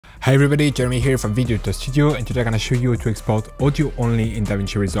Hi everybody, Jeremy here from Video to Studio, and today I'm going to show you how to export audio only in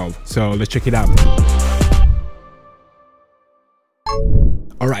Davinci Resolve. So let's check it out.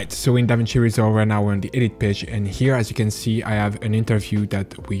 Alright, so in Davinci Resolve right now we're on the edit page, and here as you can see I have an interview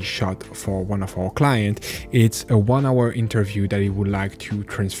that we shot for one of our clients. It's a 1-hour interview that he would like to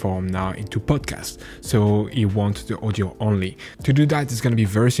transform now into podcast. So he wants the audio only. To do that, it's going to be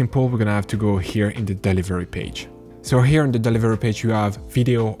very simple. We're going to have to go here in the delivery page. So here on the delivery page, you have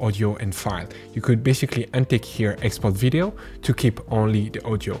video, audio, and file. You could basically untick here export video to keep only the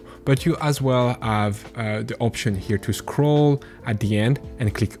audio, but you as well have the option here to scroll at the end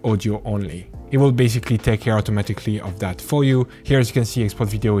and click audio only. It will basically take care automatically of that for you. Here, as you can see, export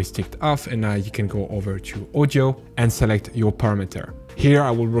video is ticked off, and now you can go over to audio and select your parameter. Here,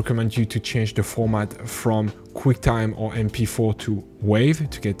 I will recommend you to change the format from QuickTime or MP4 to WAV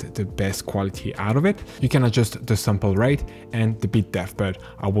to get the best quality out of it. You can adjust the sample rate and the bit depth, but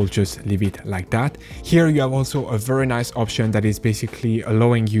I will just leave it like that. Here you have also a very nice option that is basically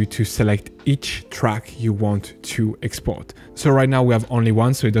allowing you to select each track you want to export. So right now we have only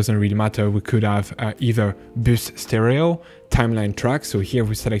one, so it doesn't really matter. We could have either bus stereo, timeline track. So here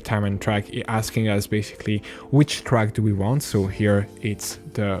we select timeline track, it asking us basically which track do we want. So here it's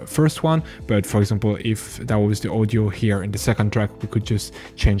the first one, but for example, if that was the audio here in the second track, we could just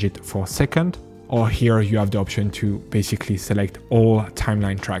change it for second. Or here you have the option to basically select all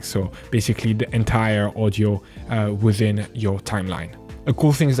timeline tracks. So basically the entire audio within your timeline. A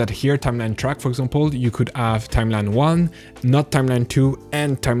cool thing is that here, timeline track, for example, you could have timeline 1, not timeline 2,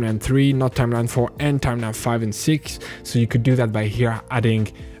 and timeline 3, not timeline 4, and timeline 5 and 6. So you could do that by here adding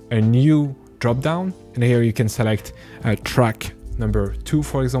a new drop down. And here you can select track number 2,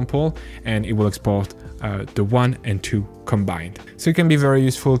 for example, and it will export the 1 and 2 combined. So it can be very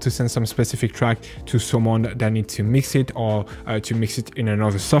useful to send some specific track to someone that needs to mix it, or to mix it in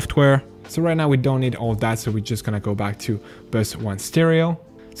another software. So right now we don't need all that, so we're just gonna go back to bus 1 stereo.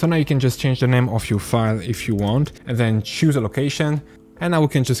 So now you can just change the name of your file if you want, and then choose a location. And now we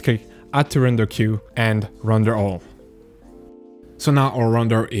can just click add to render queue and render all. So now our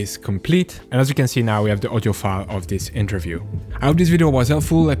render is complete, and as you can see now we have the audio file of this interview. I hope this video was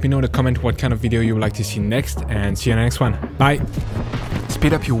helpful. Let me know in the comment what kind of video you would like to see next, and see you in the next one. Bye!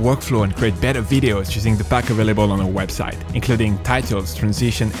 Speed up your workflow and create better videos using the pack available on our website, including titles,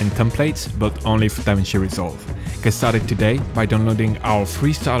 transition, and templates, but only for Davinci Resolve. Get started today by downloading our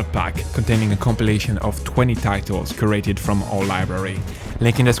free starter pack containing a compilation of 20 titles curated from our library.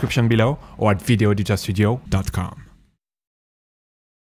 Link in the description below or at videodjstudio.com.